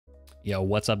Yo,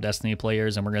 what's up, Destiny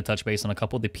players? And we're going to touch base on a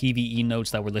couple of the PvE notes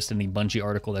that were listed in the Bungie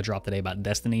article that dropped today about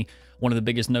Destiny. One of the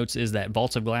biggest notes is that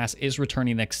Vaults of Glass is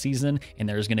returning next season, and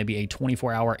there's going to be a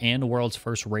 24-hour and world's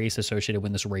first race associated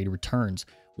when this raid returns.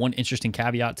 One interesting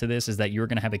caveat to this is that you're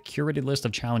going to have a curated list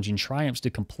of challenging triumphs to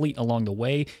complete along the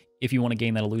way if you want to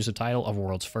gain that elusive title of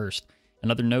world's first.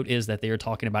 Another note is that they are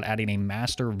talking about adding a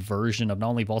master version of not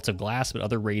only Vaults of Glass, but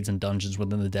other raids and dungeons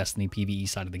within the Destiny PvE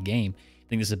side of the game. I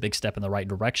think this is a big step in the right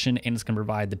direction, and it's going to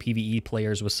provide the PvE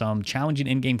players with some challenging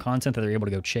in-game content that they're able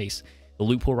to go chase. The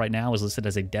loot pool right now is listed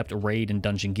as adept raid and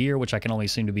dungeon gear, which I can only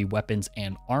assume to be weapons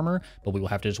and armor, but we will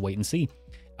have to just wait and see.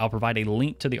 I'll provide a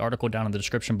link to the article down in the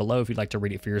description below if you'd like to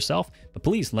read it for yourself. But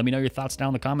please let me know your thoughts down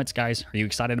in the comments, guys. Are you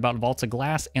excited about Vaults of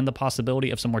Glass and the possibility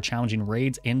of some more challenging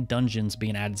raids and dungeons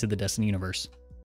being added to the Destiny universe?